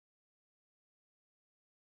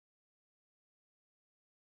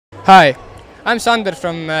Hi, I'm Sander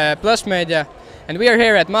from Plussmeedia, and we are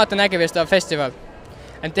here at Maata Näkyvissä festival.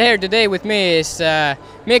 And here today with me is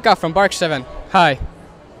Mika from Park 7. Hi.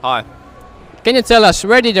 Hi. Can you tell us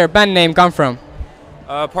where did your band name come from?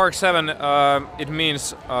 Park 7, it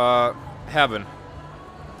means heaven.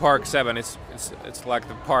 Park 7, it's like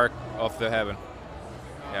the park of the heaven.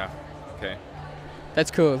 Yeah, okay. That's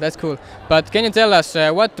cool, that's cool. But can you tell us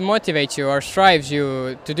what motivates you or drives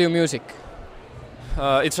you to do music?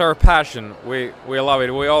 It's our passion. We love it.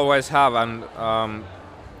 We always have, and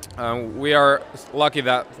we are lucky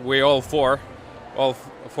that we all four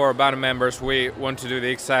band members, we want to do the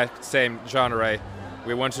exact same genre.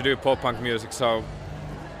 We want to do pop punk music, so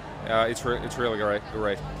it's really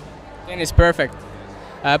great. Then it's perfect.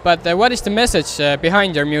 But what is the message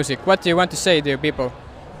behind your music? What do you want to say to people?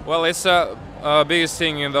 Well, it's the biggest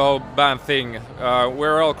thing in the whole band thing.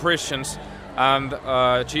 We're all Christians, and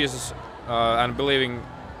Jesus and believe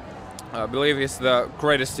is the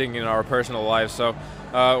greatest thing in our personal life. So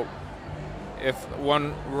if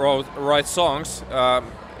one writes songs,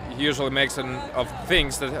 he usually makes of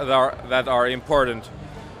things that are important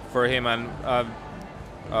for him, and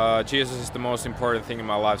Jesus is the most important thing in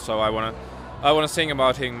my life. So I wanna sing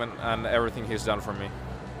about him and everything he's done for me.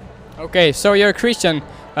 Okay, so you're a Christian.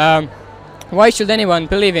 Why should anyone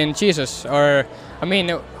believe in Jesus? Or, I mean,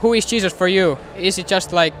 who is Jesus for you? Is it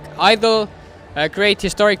just like idol, a great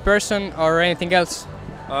historic person, or anything else?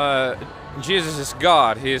 Jesus is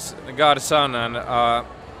God. He's God's son, and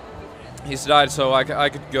he's died so I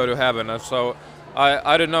could go to heaven. So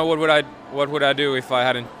I don't know what would I do if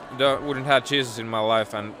I wouldn't have Jesus in my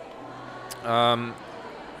life, and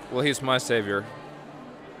well, he's my savior.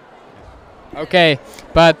 Okay,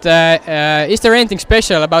 but is there anything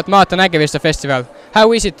special about Maata Näkyvissä festival?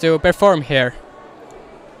 How is it to perform here?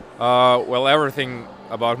 Well, everything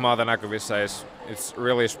about Maata Näkyvissä it's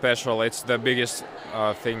really special. It's the biggest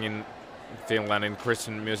thing in Finland in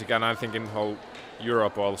Christian music, and I think in whole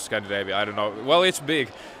Europe or Scandinavia. I don't know. Well, it's big,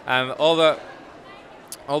 and all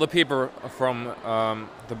the people from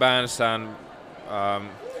the bands and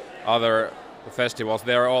other festivals,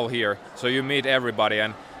 they're all here. So you meet everybody,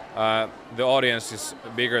 and the audience is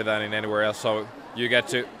bigger than in anywhere else, so you get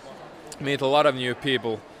to meet a lot of new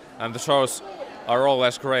people, and the shows are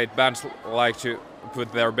always great. Bands like to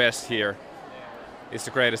put their best here. It's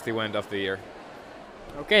the greatest event of the year.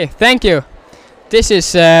 Okay, thank you. This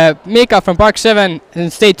is Mika from Park 7,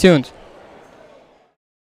 and stay tuned.